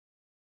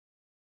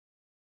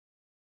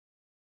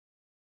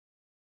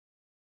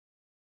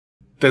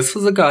This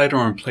is a guide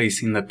on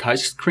replacing the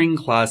touchscreen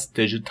glass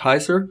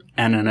digitizer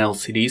and an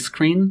LCD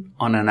screen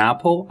on an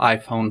Apple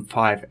iPhone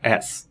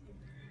 5S.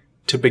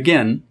 To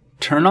begin,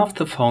 turn off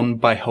the phone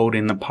by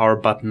holding the power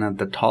button at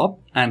the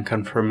top and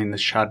confirming the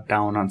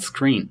shutdown on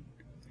screen.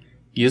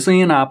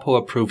 Using an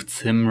Apple-approved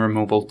SIM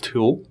removal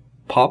tool,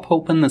 pop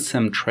open the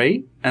SIM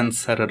tray and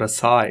set it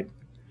aside.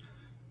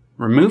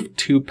 Remove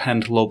 2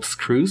 pentalobe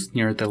screws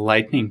near the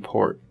lightning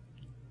port.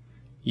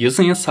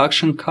 Using a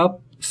suction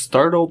cup,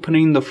 start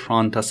opening the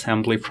front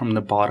assembly from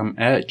the bottom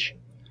edge.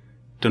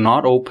 Do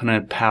not open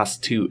it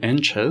past 2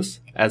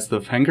 inches, as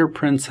the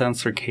fingerprint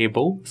sensor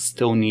cable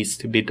still needs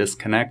to be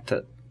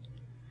disconnected.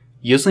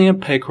 Using a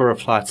pick or a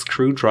flat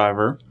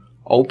screwdriver,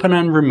 open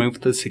and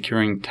remove the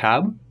securing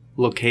tab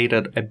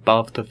located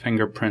above the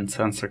fingerprint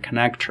sensor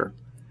connector.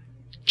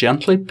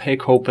 Gently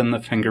pick open the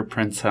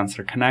fingerprint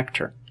sensor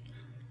connector.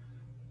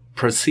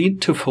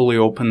 Proceed to fully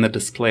open the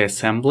display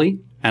assembly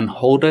and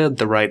hold it at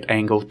the right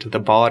angle to the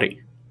body.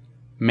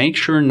 Make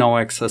sure no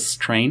excess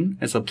strain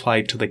is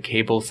applied to the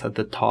cables at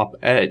the top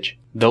edge.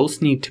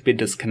 Those need to be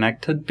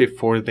disconnected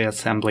before the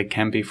assembly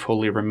can be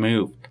fully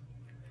removed.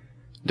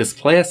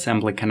 Display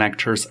assembly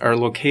connectors are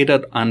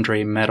located under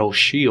a metal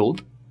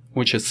shield,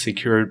 which is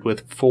secured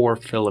with 4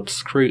 Phillips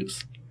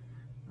screws.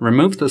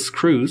 Remove the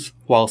screws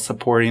while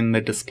supporting the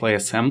display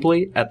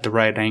assembly at the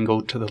right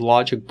angle to the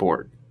logic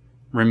board.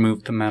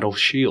 Remove the metal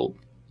shield.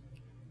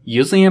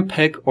 Using a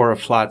pick or a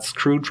flat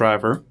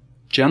screwdriver,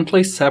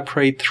 gently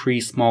separate 3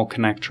 small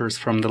connectors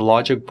from the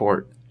logic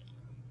board.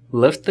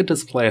 Lift the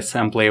display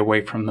assembly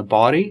away from the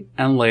body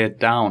and lay it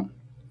down.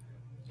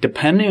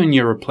 Depending on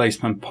your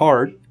replacement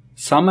part,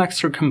 some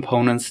extra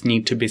components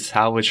need to be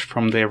salvaged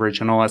from the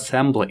original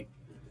assembly.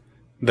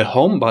 The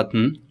home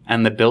button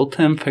and the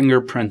built-in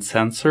fingerprint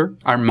sensor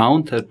are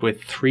mounted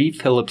with 3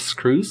 Phillips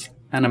screws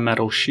and a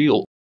metal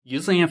shield.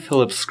 Using a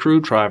Phillips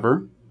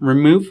screwdriver,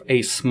 remove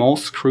a small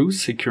screw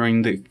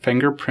securing the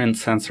fingerprint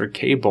sensor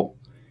cable.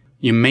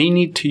 You may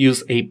need to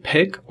use a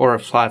pick or a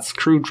flat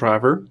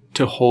screwdriver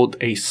to hold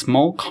a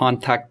small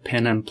contact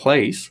pin in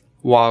place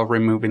while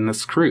removing the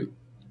screw.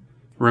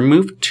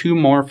 Remove 2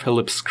 more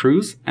Phillips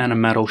screws and a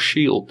metal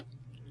shield.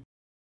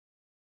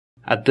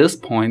 At this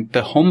point,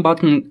 the home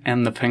button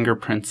and the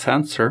fingerprint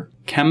sensor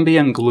can be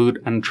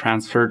unglued and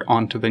transferred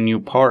onto the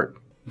new part.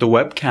 The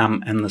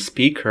webcam and the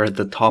speaker at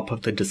the top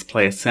of the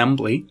display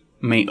assembly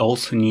may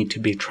also need to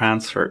be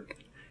transferred.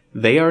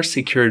 They are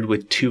secured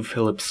with 2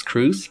 Phillips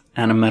screws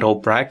and a metal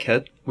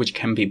bracket which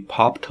can be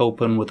popped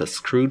open with a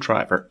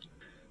screwdriver.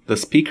 The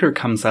speaker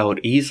comes out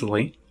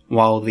easily,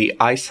 while the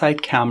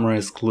iSight camera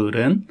is glued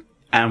in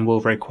and will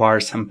require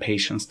some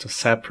patience to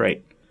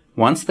separate.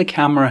 Once the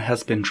camera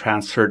has been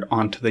transferred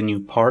onto the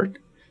new part,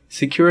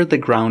 secure the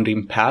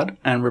grounding pad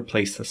and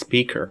replace the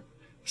speaker.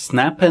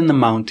 Snap in the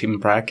mounting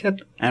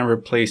bracket and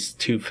replace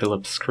 2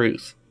 Phillips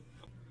screws.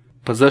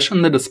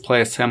 Position the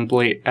display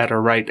assembly at a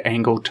right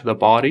angle to the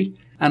body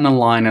and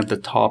align at the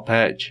top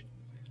edge.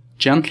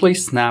 Gently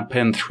snap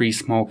in 3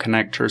 small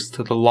connectors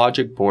to the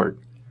logic board.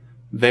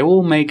 They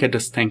will make a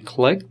distinct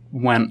click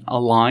when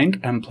aligned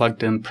and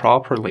plugged in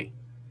properly.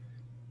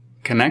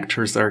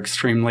 Connectors are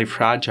extremely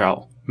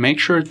fragile. Make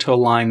sure to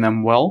align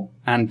them well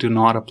and do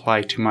not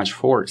apply too much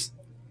force.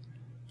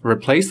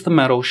 Replace the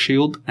metal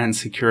shield and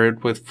secure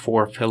it with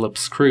 4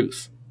 Phillips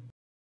screws.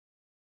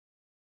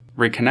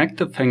 Reconnect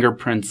the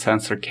fingerprint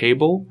sensor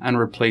cable and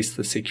replace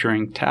the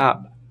securing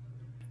tab.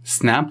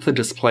 Snap the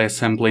display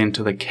assembly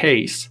into the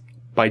case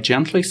by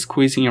gently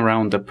squeezing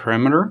around the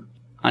perimeter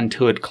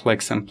until it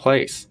clicks in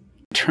place.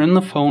 Turn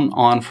the phone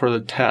on for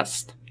the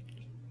test.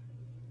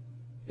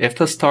 If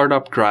the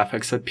startup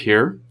graphics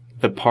appear,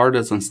 the part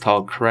is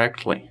installed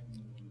correctly.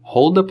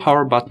 Hold the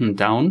power button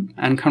down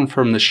and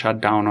confirm the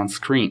shutdown on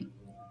screen.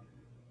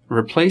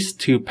 Replace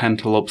 2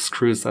 pentalobe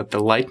screws at the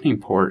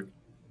lightning port.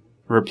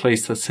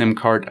 Replace the SIM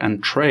card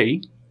and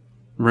tray.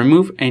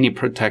 Remove any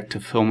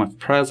protective film if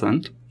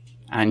present,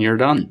 and you're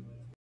done.